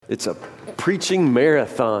It's a preaching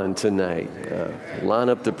marathon tonight. Line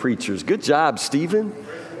up the preachers. Good job, Stephen.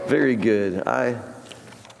 Very good. I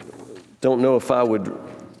don't know if I would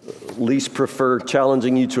least prefer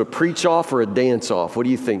challenging you to a preach off or a dance off. What do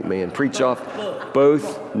you think, man? Preach off?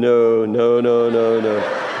 Both? No.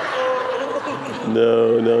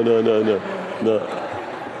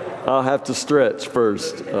 I'll have to stretch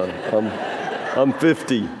first. I'm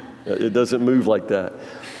 50. It doesn't move like that.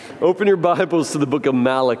 Open your Bibles to the book of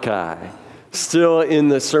Malachi. Still in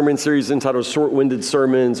the sermon series entitled Short-Winded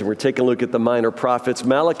Sermons, and we're taking a look at the minor prophets.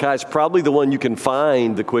 Malachi is probably the one you can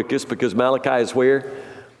find the quickest because Malachi is where?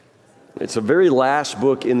 It's the very last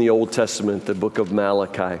book in the Old Testament, the book of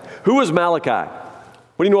Malachi. Who is Malachi?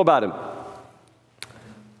 What do you know about him?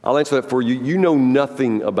 I'll answer that for you. You know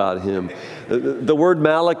nothing about him. The word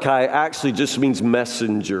Malachi actually just means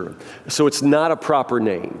messenger. So it's not a proper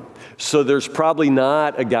name. So there's probably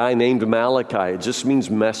not a guy named Malachi. It just means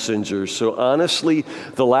messenger. So honestly,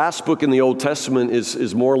 the last book in the Old Testament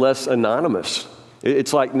is more or less anonymous.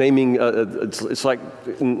 It's like naming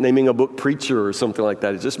a book preacher or something like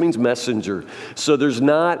that. It just means messenger. So there's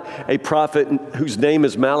not a prophet whose name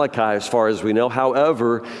is Malachi as far as we know.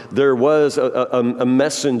 However, there was a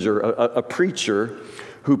messenger, a preacher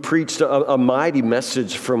who preached a mighty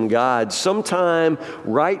message from God sometime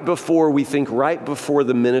right before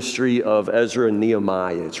the ministry of Ezra and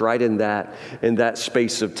Nehemiah. It's right in that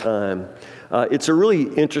space of time. It's a really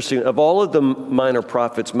interesting, of all of the minor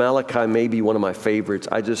prophets, Malachi may be one of my favorites.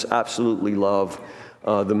 I just absolutely love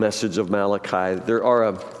the message of Malachi. There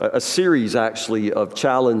are a series actually of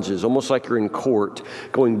challenges, almost like you're in court,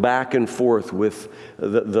 going back and forth with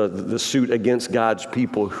the suit against God's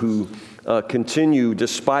people who continue,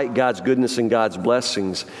 despite God's goodness and God's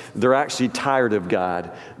blessings, they're actually tired of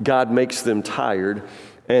God. God makes them tired.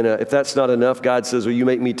 And if that's not enough, God says, well, you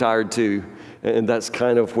make me tired too. And that's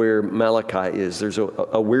kind of where Malachi is. There's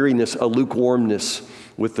a weariness, a lukewarmness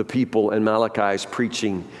with the people, and Malachi is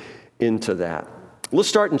preaching into that. Let's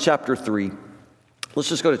start in chapter 3. Let's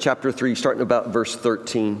just go to chapter 3, starting about verse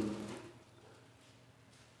 13.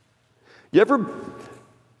 You ever...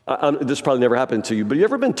 this probably never happened to you, but you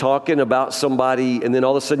ever been talking about somebody and then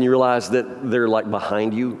all of a sudden you realize that they're like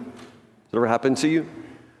behind you? Has it ever happened to you?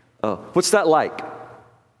 What's that like?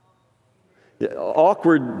 Yeah,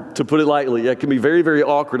 awkward, to put it lightly. It can be very, very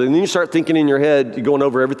awkward. And then you start thinking in your head, you're going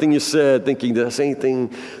over everything you said, thinking, did I say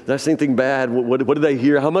anything bad? What did they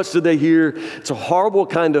hear? How much did they hear? It's a horrible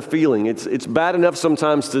kind of feeling. It's bad enough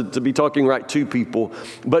sometimes to be talking right to people,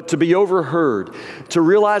 but to be overheard, to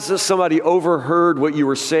realize that somebody overheard what you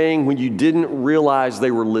were saying when you didn't realize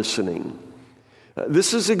they were listening.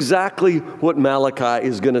 This is exactly what Malachi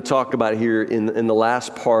is going to talk about here in the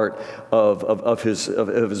last part of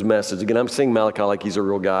his message. Again, I'm saying Malachi like he's a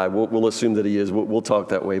real guy. We'll assume that he is. We'll talk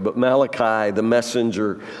that way. But Malachi, the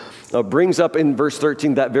messenger, brings up in verse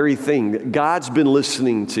 13 that very thing. God's been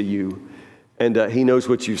listening to you, and he knows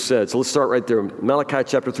what you've said. So let's start right there. Malachi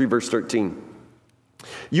chapter 3, verse 13.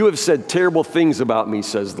 You have said terrible things about me,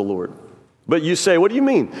 says the Lord. But you say, what do you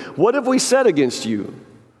mean? What have we said against you?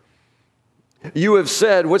 You have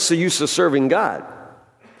said, what's the use of serving God?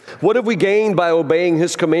 What have we gained by obeying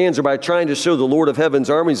his commands or by trying to show the Lord of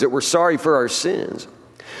heaven's armies that we're sorry for our sins?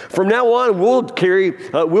 From now on,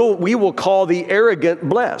 we will call the arrogant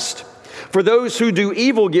blessed. For those who do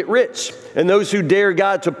evil get rich, and those who dare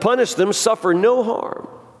God to punish them suffer no harm.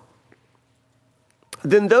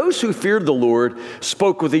 Then those who feared the Lord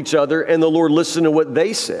spoke with each other, and the Lord listened to what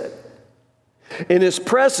they said. In his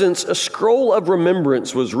presence, a scroll of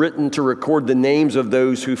remembrance was written to record the names of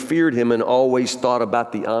those who feared him and always thought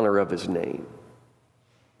about the honor of his name.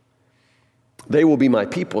 They will be my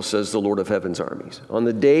people, says the Lord of heaven's armies. On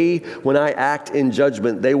the day when I act in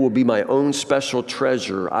judgment, they will be my own special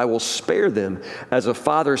treasure. I will spare them as a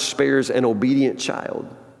father spares an obedient child.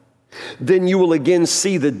 Then you will again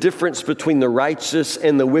see the difference between the righteous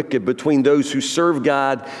and the wicked, between those who serve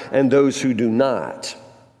God and those who do not.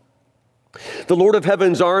 The Lord of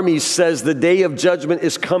heaven's armies says the day of judgment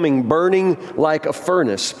is coming, burning like a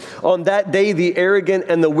furnace. On that day, the arrogant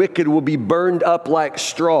and the wicked will be burned up like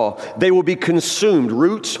straw. They will be consumed,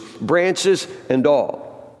 roots, branches, and all.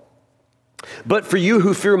 But for you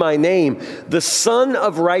who fear my name, the Son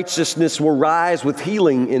of Righteousness will rise with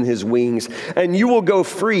healing in his wings, and you will go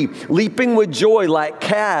free, leaping with joy like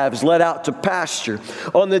calves led out to pasture.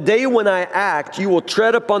 On the day when I act, you will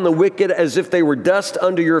tread upon the wicked as if they were dust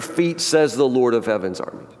under your feet, says the Lord of heaven's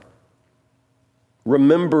armies.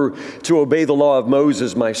 Remember to obey the law of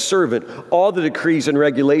Moses, my servant, all the decrees and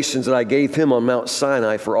regulations that I gave him on Mount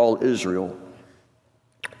Sinai for all Israel.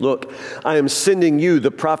 Look, I am sending you the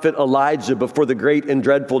prophet Elijah before the great and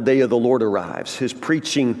dreadful day of the Lord arrives. His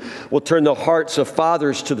preaching will turn the hearts of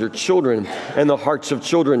fathers to their children and the hearts of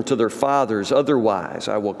children to their fathers. Otherwise,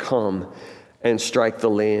 I will come and strike the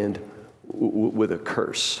land with a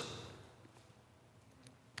curse.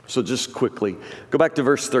 So just quickly, go back to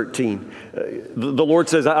verse 13. The Lord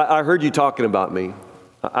says, I heard you talking about me.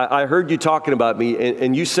 I heard you talking about me,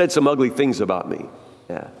 and you said some ugly things about me.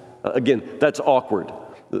 Yeah. Again, that's awkward.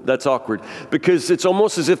 That's awkward because it's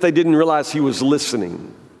almost as if they didn't realize he was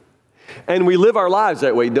listening. And we live our lives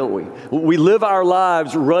that way, don't we? We live our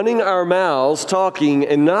lives running our mouths, talking,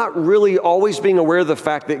 and not really always being aware of the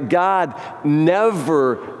fact that God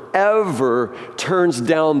never, ever turns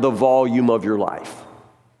down the volume of your life.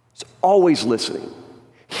 He's always listening.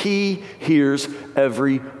 He hears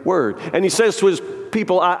every word. And he says to his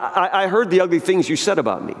people, I heard the ugly things you said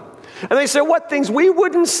about me. And they said, what things? We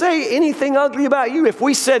wouldn't say anything ugly about you. If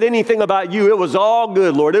we said anything about you, it was all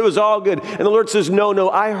good, Lord. It was all good. And the Lord says, no,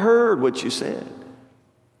 I heard what you said.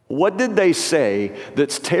 What did they say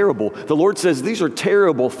that's terrible? The Lord says, these are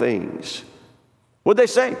terrible things. What did they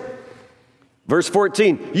say? Verse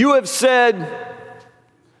 14, you have said,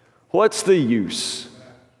 what's the use?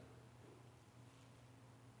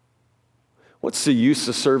 What's the use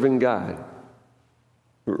of serving God?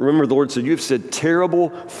 Remember, the Lord said, you've said terrible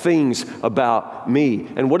things about me.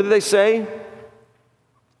 And what did they say?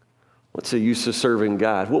 What's the use of serving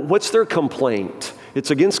God? What's their complaint?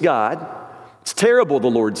 It's against God. It's terrible,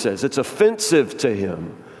 the Lord says. It's offensive to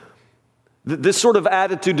him. This sort of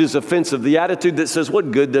attitude is offensive. The attitude that says,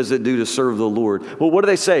 what good does it do to serve the Lord? Well, what do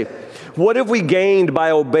they say? What have we gained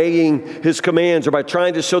by obeying his commands or by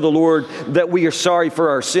trying to show the Lord that we are sorry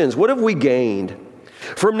for our sins? What have we gained?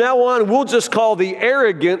 From now on, we'll just call the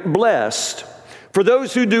arrogant blessed. For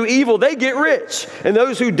those who do evil, they get rich. And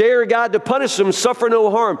those who dare God to punish them suffer no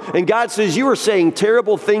harm. And God says, you are saying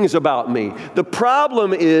terrible things about me. The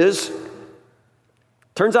problem is,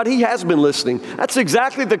 turns out he has been listening. That's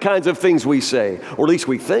exactly the kinds of things we say, or at least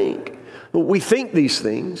we think. We think these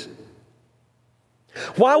things.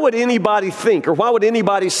 Why would anybody think, or why would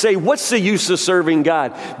anybody say, what's the use of serving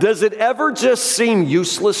God? Does it ever just seem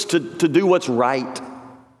useless to do what's right?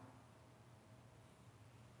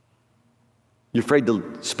 You're afraid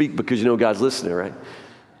to speak because you know God's listening, right?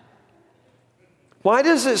 Why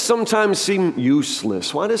does it sometimes seem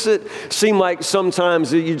useless? Why does it seem like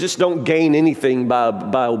sometimes you just don't gain anything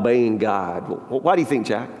by obeying God? Why do you think,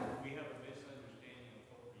 Jack? We have a misunderstanding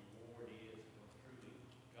of what reward is and what truly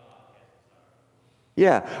God has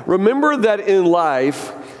desired. Yeah, remember that in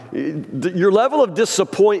life, your level of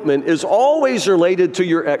disappointment is always related to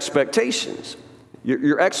your expectations.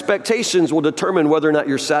 Your expectations will determine whether or not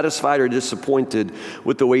you're satisfied or disappointed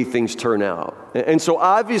with the way things turn out. And so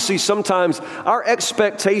obviously sometimes our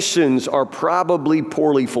expectations are probably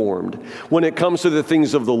poorly formed when it comes to the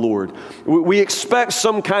things of the Lord. We expect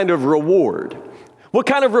some kind of reward. What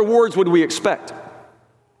kind of rewards would we expect?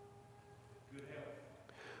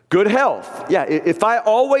 Good health. Yeah, if I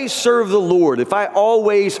always serve the Lord, if I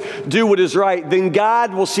always do what is right, then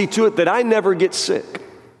God will see to it that I never get sick.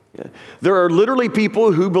 Yeah. There are literally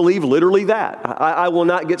people who believe literally that. I will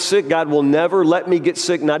not get sick. God will never let me get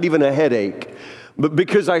sick, not even a headache, but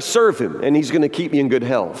because I serve him and he's going to keep me in good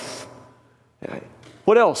health. Yeah.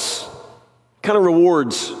 What else? What kind of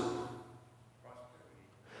rewards?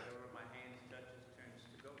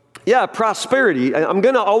 Yeah, prosperity. I'm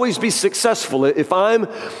going to always be successful. If I'm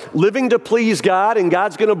living to please God and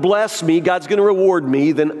God's going to bless me, God's going to reward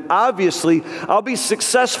me, then obviously I'll be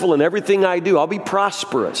successful in everything I do. I'll be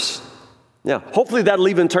prosperous. Yeah, hopefully that'll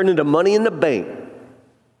even turn into money in the bank.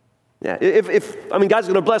 Yeah, if God's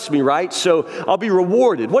going to bless me, right? So I'll be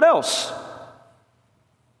rewarded. What else?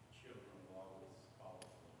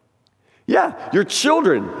 Yeah, your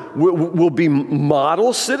children will be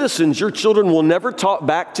model citizens. Your children will never talk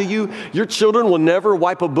back to you. Your children will never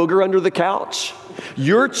wipe a booger under the couch.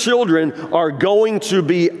 Your children are going to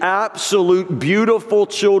be absolute beautiful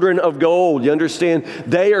children of gold. You understand?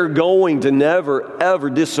 They are going to never, ever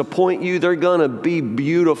disappoint you. They're going to be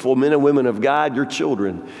beautiful men and women of God, your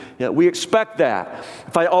children. Yeah, we expect that.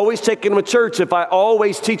 If I always take them to church, if I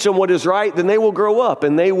always teach them what is right, then they will grow up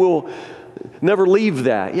and they will never leave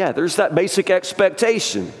that. Yeah, there's that basic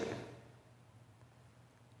expectation.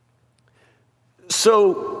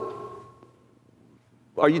 So,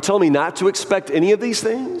 are you telling me not to expect any of these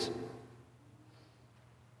things?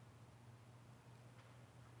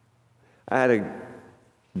 I had a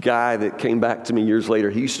guy that came back to me years later.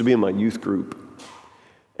 He used to be in my youth group,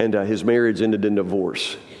 and his marriage ended in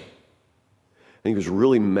divorce. And he was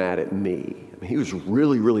really mad at me. He was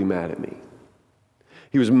really, really mad at me.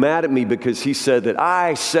 He was mad at me because he said that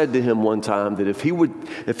I said to him one time that if he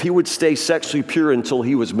would stay sexually pure until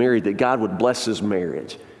he was married, that God would bless his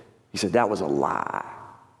marriage. He said that was a lie.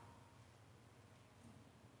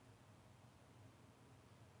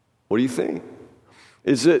 What do you think?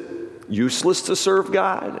 Is it useless to serve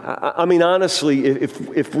God? I mean, honestly,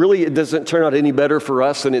 if really it doesn't turn out any better for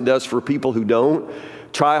us than it does for people who don't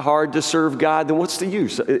try hard to serve God, then what's the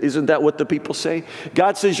use? Isn't that what the people say?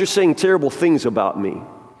 God says, you're saying terrible things about me.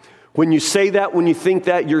 When you say that, when you think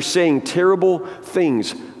that, you're saying terrible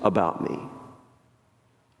things about me.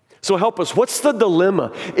 So help us. What's the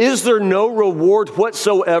dilemma? Is there no reward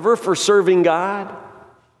whatsoever for serving God?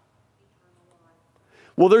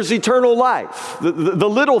 Well, there's eternal life, the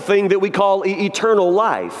little thing that we call eternal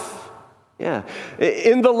life. Yeah,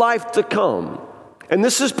 in the life to come. And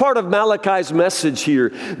this is part of Malachi's message here,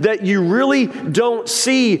 that you really don't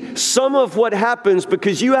see some of what happens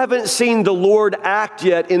because you haven't seen the Lord act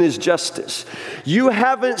yet in his justice. You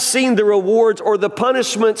haven't seen the rewards or the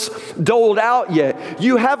punishments doled out yet.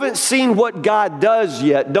 You haven't seen what God does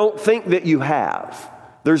yet. Don't think that you have.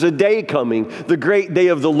 There's a day coming, the great day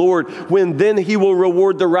of the Lord, when then he will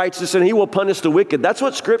reward the righteous and he will punish the wicked. That's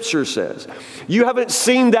what Scripture says. You haven't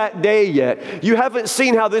seen that day yet. You haven't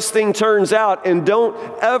seen how this thing turns out, and don't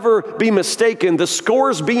ever be mistaken. The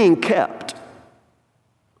score's being kept.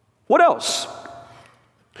 What else?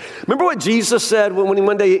 Remember what Jesus said when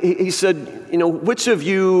one day he said, you know, which of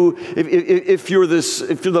you, if you're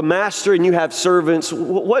the master and you have servants,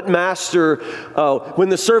 what master, when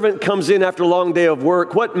the servant comes in after a long day of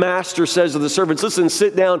work, what master says to the servants, listen,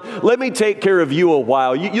 sit down, let me take care of you a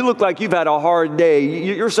while. You look like you've had a hard day.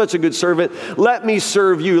 You're such a good servant. Let me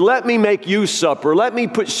serve you. Let me make you supper. Let me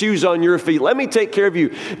put shoes on your feet. Let me take care of you.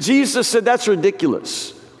 Jesus said that's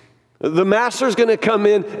ridiculous. The master's going to come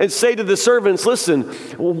in and say to the servants, listen,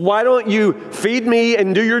 why don't you feed me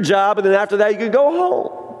and do your job, and then after that you can go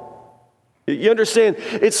home. You understand?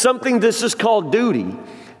 It's something this is called duty.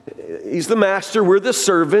 He's the master, we're the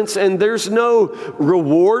servants, and there's no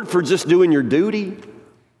reward for just doing your duty.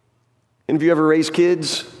 Any of you ever raise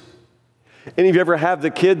kids? Any of you ever have the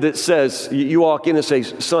kid that says, you walk in and say,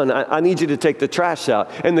 son, I need you to take the trash out.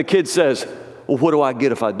 And the kid says, well, what do I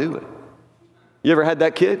get if I do it? You ever had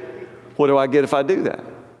that kid? What do I get if I do that?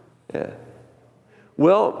 Yeah.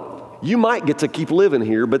 Well, you might get to keep living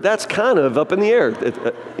here, but that's kind of up in the air.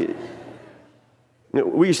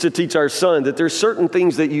 We used to teach our son that there's certain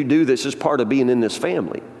things that you do that's just part of being in this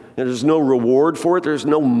family. There's no reward for it. There's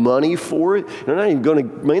no money for it. You're not even going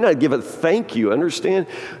to, may not give a thank you. Understand?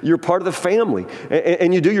 You're part of the family.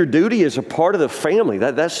 And you do your duty as a part of the family.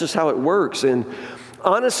 That's just how it works. And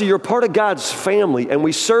honestly, you're part of God's family, and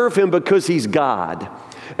we serve him because he's God.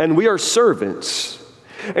 And we are servants.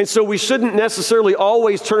 And so we shouldn't necessarily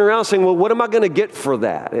always turn around saying, well, what am I going to get for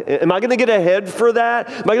that? Am I going to get ahead for that?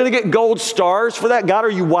 Am I going to get gold stars for that? God, are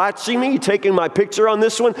you watching me? You taking my picture on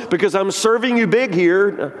this one? Because I'm serving you big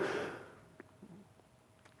here.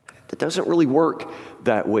 It doesn't really work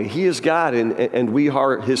that way. He is God, and we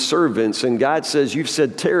are his servants. And God says, you've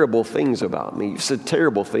said terrible things about me. You've said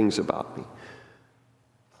terrible things about me.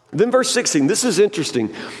 Then verse 16, this is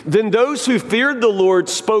interesting. Then those who feared the Lord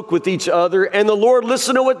spoke with each other, and the Lord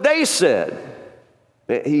listened to what they said.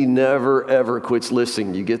 He never, ever quits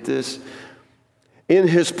listening. You get this? In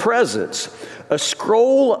his presence, a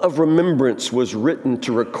scroll of remembrance was written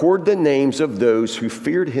to record the names of those who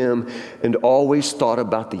feared him and always thought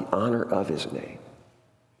about the honor of his name.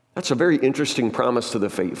 That's a very interesting promise to the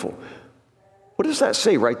faithful. What does that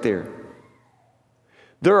say right there?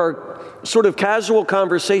 There are sort of casual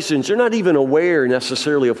conversations. You're not even aware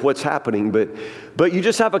necessarily of what's happening, but you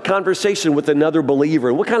just have a conversation with another believer.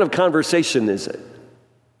 And what kind of conversation is it?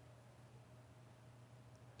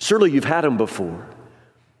 Surely you've had them before.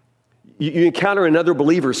 You encounter another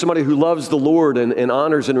believer, somebody who loves the Lord and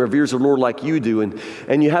honors and reveres the Lord like you do,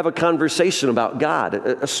 and you have a conversation about God,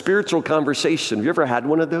 a spiritual conversation. Have you ever had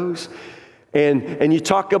one of those? And you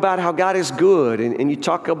talk about how God is good, and you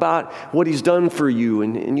talk about what he's done for you,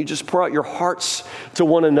 and you just pour out your hearts to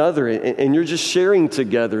one another, and you're just sharing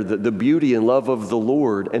together the beauty and love of the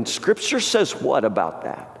Lord. And Scripture says what about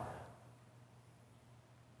that?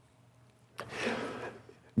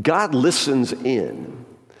 God listens in.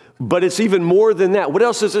 But it's even more than that. What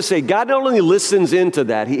else does it say? God not only listens into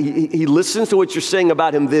that, he listens to what you're saying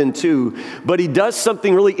about him then too, but he does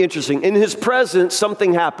something really interesting. In his presence,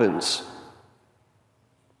 something happens.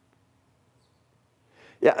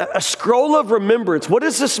 Yeah, a scroll of remembrance. What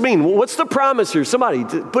does this mean? What's the promise here? Somebody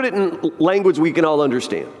put it in language we can all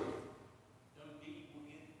understand.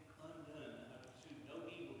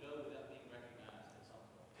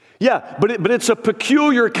 Yeah, but it's a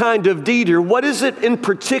peculiar kind of deed here. What is it in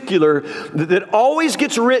particular that always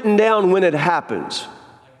gets written down when it happens?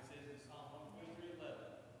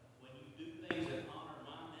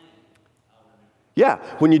 Yeah,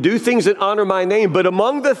 when you do things that honor my name. But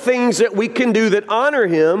among the things that we can do that honor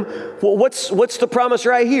him, well, what's the promise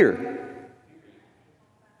right here?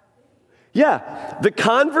 Yeah, the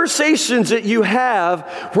conversations that you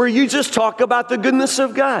have where you just talk about the goodness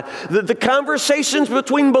of God. The conversations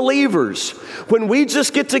between believers. When we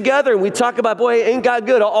just get together and we talk about, boy, ain't God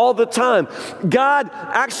good all the time. God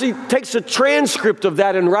actually takes a transcript of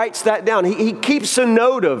that and writes that down. He keeps a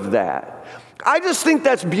note of that. I just think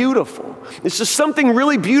that's beautiful. It's just something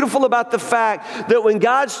really beautiful about the fact that when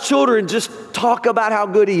God's children just talk about how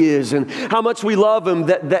good he is and how much we love him,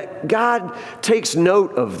 that God takes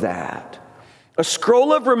note of that. A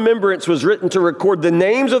scroll of remembrance was written to record the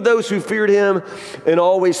names of those who feared him and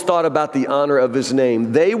always thought about the honor of his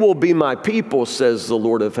name. They will be my people, says the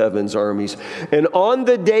Lord of heaven's armies. And on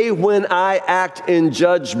the day when I act in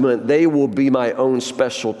judgment, they will be my own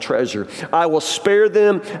special treasure. I will spare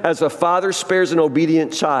them as a father spares an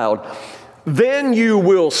obedient child. Then you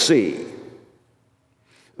will see.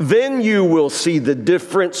 Then you will see the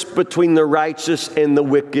difference between the righteous and the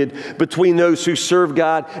wicked, between those who serve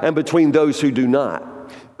God and between those who do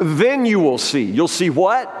not. Then you will see. You'll see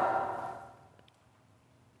what?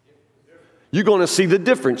 You're going to see the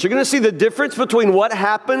difference. You're going to see the difference between what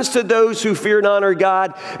happens to those who fear and honor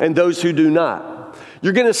God and those who do not.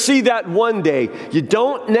 You're going to see that one day. You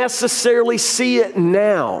don't necessarily see it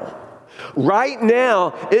now. Right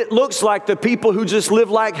now, it looks like the people who just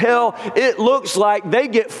live like hell, it looks like they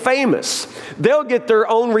get famous. They'll get their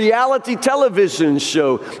own reality television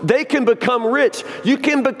show. They can become rich. You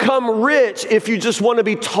can become rich if you just want to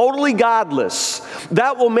be totally godless.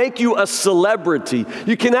 That will make you a celebrity.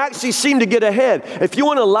 You can actually seem to get ahead. If you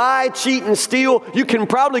want to lie, cheat, and steal, you can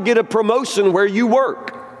probably get a promotion where you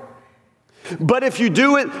work. But if you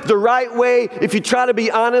do it the right way, if you try to be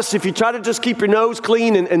honest, if you try to just keep your nose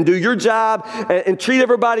clean and do your job and treat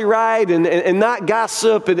everybody right and not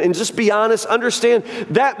gossip and just be honest, understand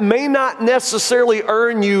that may not necessarily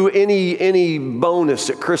earn you any bonus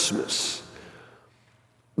at Christmas.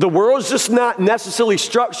 The world's just not necessarily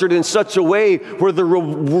structured in such a way where the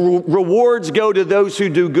rewards go to those who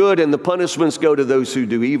do good and the punishments go to those who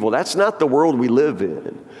do evil. That's not the world we live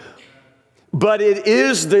in. But it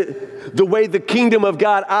is the way the kingdom of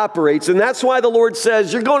God operates. And that's why the Lord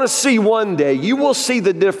says, you're going to see one day. You will see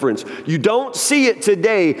the difference. You don't see it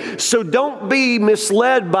today, so don't be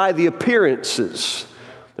misled by the appearances.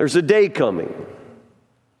 There's a day coming.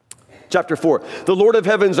 Chapter 4, the Lord of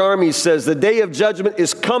heaven's armies says, the day of judgment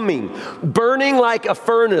is coming, burning like a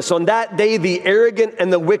furnace. On that day, the arrogant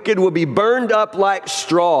and the wicked will be burned up like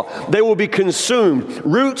straw. They will be consumed,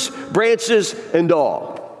 roots, branches, and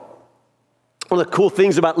all. One of the cool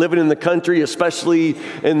things about living in the country, especially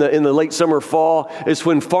in the late summer, fall, is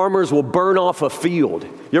when farmers will burn off a field.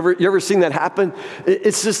 You ever seen that happen?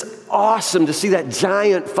 It's just awesome to see that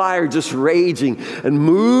giant fire just raging and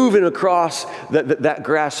moving across that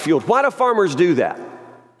grass field. Why do farmers do that?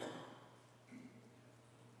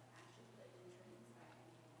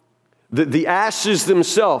 The ashes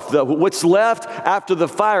themselves, what's left after the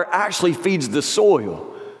fire actually feeds the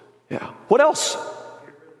soil. Yeah. What else?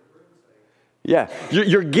 Yeah,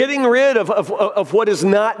 you're getting rid of what is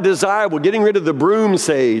not desirable, getting rid of the broom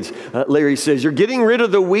sage, Larry says. You're getting rid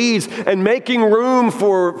of the weeds and making room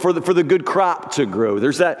for the good crop to grow.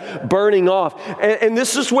 There's that burning off. And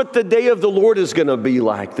this is what the day of the Lord is going to be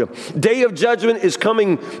like. The day of judgment is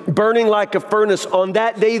coming burning like a furnace. On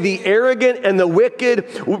that day, the arrogant and the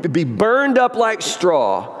wicked will be burned up like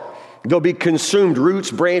straw. They'll be consumed,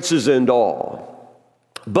 roots, branches, and all.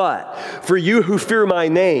 But for you who fear my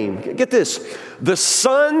name, get this, the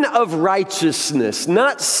Son of Righteousness,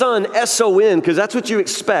 not Son, S-O-N, because that's what you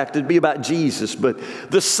expect. It'd be about Jesus, but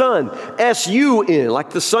the Son, S-U-N,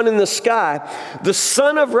 like the sun in the sky. The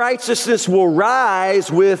Son of Righteousness will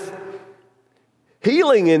rise with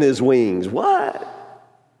healing in his wings. What?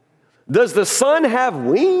 Does the sun have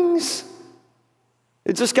wings?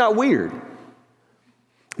 It just got weird.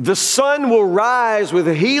 The sun will rise with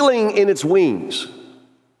healing in its wings.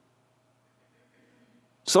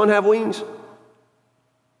 Sun have wings?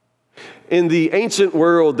 In the ancient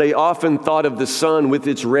world, they often thought of the sun with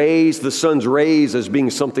its rays, the sun's rays, as being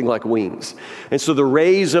something like wings. And so the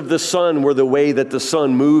rays of the sun were the way that the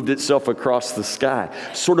sun moved itself across the sky,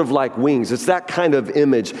 sort of like wings. It's that kind of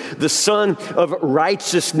image. The Son of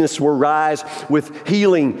Righteousness will rise with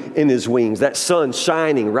healing in his wings. That sun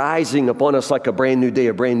shining, rising upon us like a brand new day,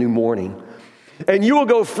 a brand new morning. And you will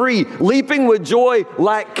go free, leaping with joy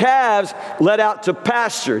like calves led out to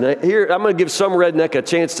pasture. Now here, I'm going to give some redneck a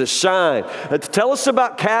chance to shine. Tell us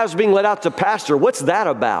about calves being led out to pasture. What's that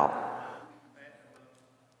about?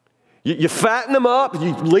 You fatten them up,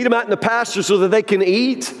 you lead them out in the pasture so that they can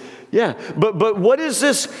eat. Yeah, but what is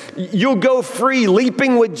this? You'll go free,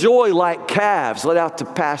 leaping with joy like calves led out to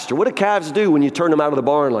pasture. What do calves do when you turn them out of the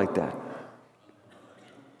barn like that?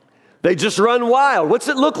 They just run wild. What's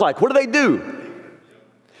it look like? What do they do?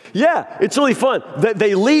 Yeah, it's really fun.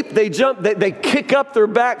 They leap, they jump, they kick up their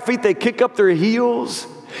back feet, they kick up their heels.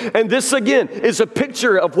 And this, again, is a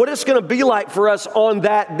picture of what it's going to be like for us on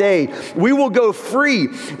that day. We will go free,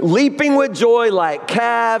 leaping with joy like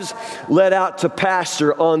calves led out to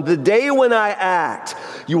pasture. On the day when I act,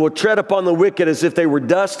 you will tread upon the wicked as if they were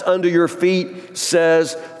dust under your feet,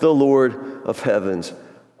 says the Lord of heaven's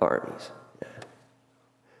armies.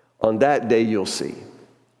 On that day, you'll see.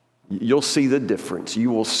 You'll see the difference.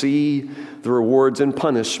 You will see the rewards and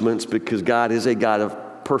punishments because God is a God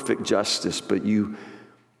of perfect justice, but you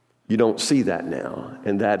don't see that now,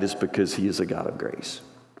 and that is because He is a God of grace.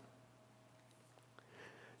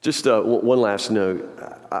 Just one last note.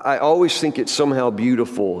 I always think it's somehow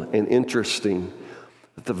beautiful and interesting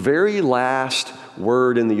that the very last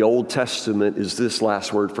word in the Old Testament is this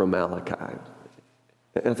last word from Malachi.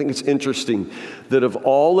 And I think it's interesting that of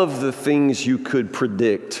all of the things you could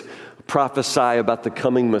predict, prophesy about the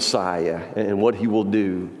coming Messiah and what He will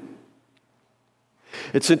do,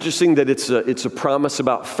 it's interesting that it's a promise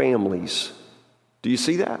about families. Do you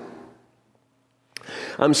see that?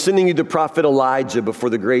 I'm sending you the prophet Elijah before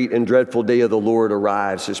the great and dreadful day of the Lord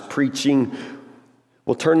arrives. His preaching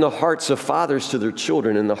will turn the hearts of fathers to their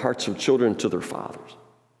children and the hearts of children to their fathers.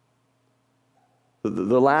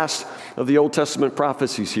 The last of the Old Testament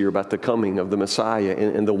prophecies here about the coming of the Messiah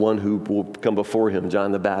and the one who will come before him,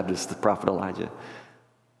 John the Baptist, the prophet Elijah.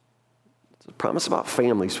 It's a promise about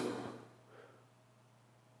families.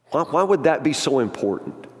 Why would that be so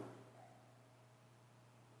important?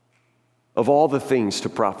 Of all the things to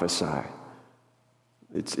prophesy,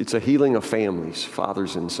 it's a healing of families,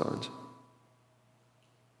 fathers and sons.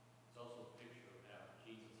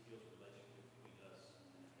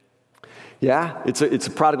 Yeah, it's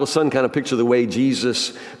a prodigal son kind of picture of the way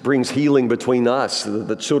Jesus brings healing between us,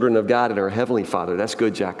 the children of God and our Heavenly Father. That's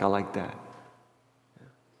good, Jack. I like that.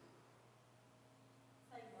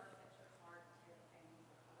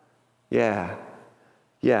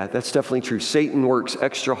 Yeah, that's definitely true. Satan works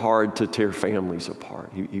extra hard to tear families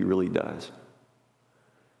apart. He really does.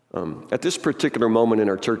 At this particular moment in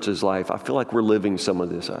our church's life, I feel like we're living some of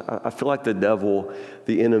this. I feel like the devil,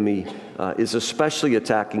 the enemy, is especially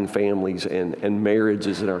attacking families and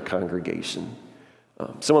marriages in our congregation.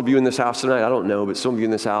 Some of you in this house tonight, I don't know, but some of you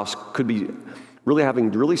in this house could be really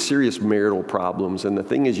having really serious marital problems. And the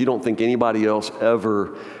thing is, you don't think anybody else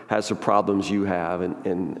ever has the problems you have.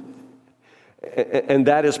 And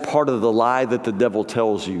that is part of the lie that the devil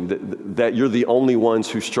tells you, that you're the only ones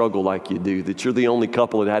who struggle like you do, that you're the only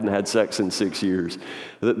couple that hadn't had sex in 6 years.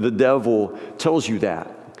 The devil tells you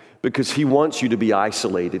that because he wants you to be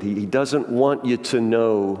isolated. He doesn't want you to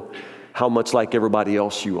know how much like everybody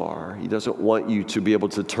else you are. He doesn't want you to be able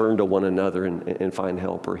to turn to one another and find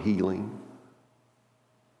help or healing.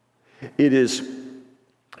 It is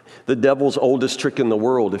the devil's oldest trick in the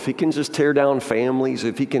world. If he can just tear down families,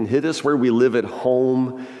 if he can hit us where we live at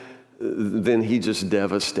home, then he just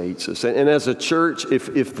devastates us. And as a church,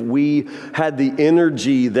 if we had the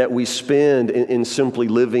energy that we spend in simply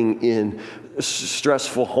living in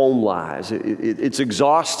stressful home lives, it's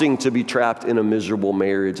exhausting to be trapped in a miserable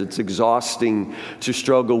marriage. It's exhausting to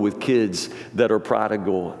struggle with kids that are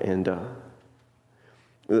prodigal, and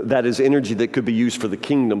that is energy that could be used for the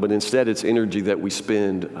kingdom, but instead it's energy that we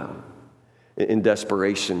spend in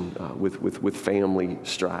desperation with family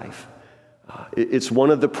strife. It's one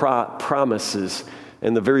of the promises,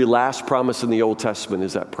 and the very last promise in the Old Testament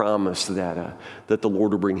is that promise that the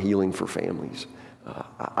Lord will bring healing for families.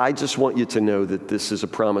 I just want you to know that this is a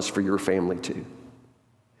promise for your family too.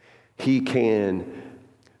 He can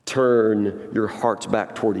turn your hearts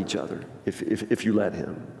back toward each other if you let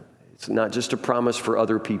him. It's not just a promise for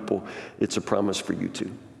other people, it's a promise for you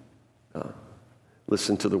too.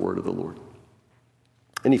 Listen to the word of the Lord.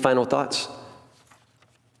 Any final thoughts?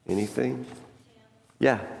 Anything?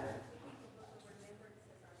 Yeah.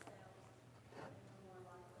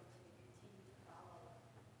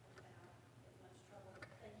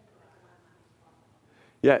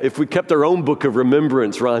 Yeah, if we kept our own book of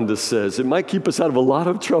remembrance, Rhonda says, it might keep us out of a lot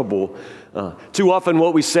of trouble. Too often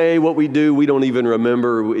what we say, what we do, we don't even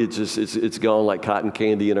remember. It's gone like cotton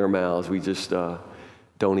candy in our mouths. We just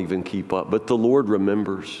don't even keep up. But the Lord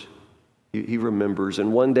remembers. He remembers.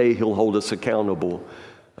 And one day he'll hold us accountable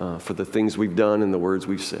for the things we've done and the words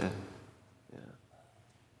we've said.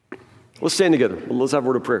 Yeah. Let's stand together. Let's have a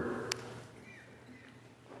word of prayer.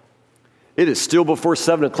 It is still before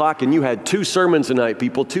 7 o'clock, and you had 2 sermons tonight,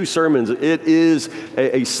 people. 2 sermons. It is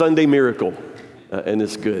a Sunday miracle, and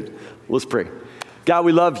it's good. Let's pray. God,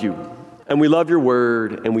 we love you, and we love your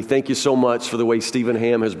word, and we thank you so much for the way Stephen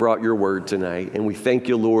Ham has brought your word tonight. And we thank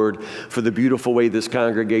you, Lord, for the beautiful way this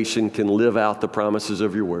congregation can live out the promises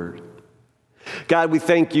of your word. God, we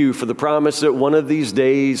thank you for the promise that one of these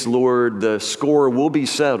days, Lord, the score will be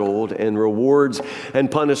settled and rewards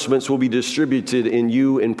and punishments will be distributed in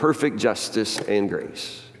you in perfect justice and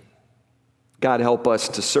grace. God, help us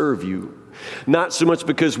to serve you, not so much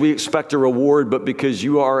because we expect a reward, but because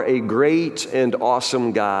you are a great and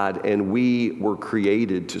awesome God, and we were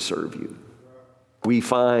created to serve you. We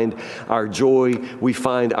find our joy, we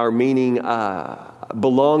find our meaning.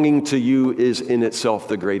 Belonging to you is in itself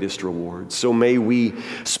the greatest reward. So may we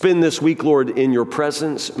spend this week, Lord, in your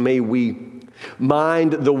presence. May we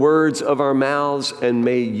mind the words of our mouths, and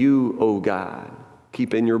may you, oh God,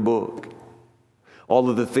 keep in your book all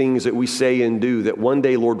of the things that we say and do, that one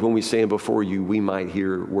day, Lord, when we stand before you, we might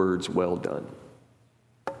hear words, well done.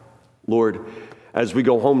 Lord, as we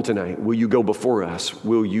go home tonight, will you go before us?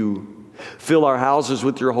 Will you fill our houses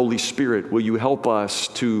with your Holy Spirit? Will you help us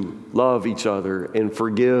to love each other and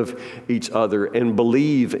forgive each other and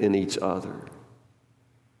believe in each other?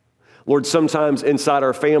 Lord, sometimes inside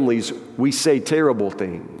our families, we say terrible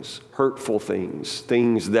things, hurtful things,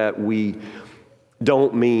 things that we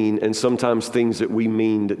don't mean, and sometimes things that we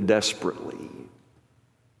mean desperately.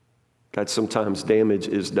 God, sometimes damage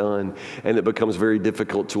is done, and it becomes very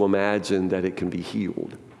difficult to imagine that it can be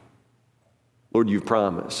healed. Lord, you've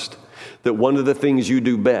promised that one of the things you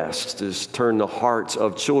do best is turn the hearts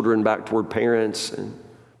of children back toward parents, and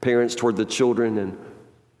parents toward the children, and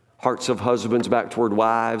hearts of husbands back toward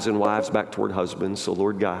wives, and wives back toward husbands. So,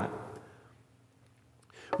 Lord God,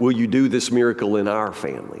 will you do this miracle in our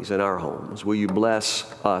families, in our homes? Will you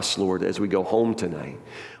bless us, Lord, as we go home tonight?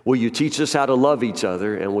 Will you teach us how to love each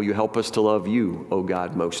other, and will you help us to love you, oh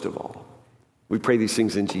God, most of all? We pray these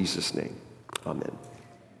things in Jesus' name. Amen.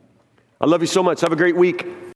 I love you so much. Have a great week.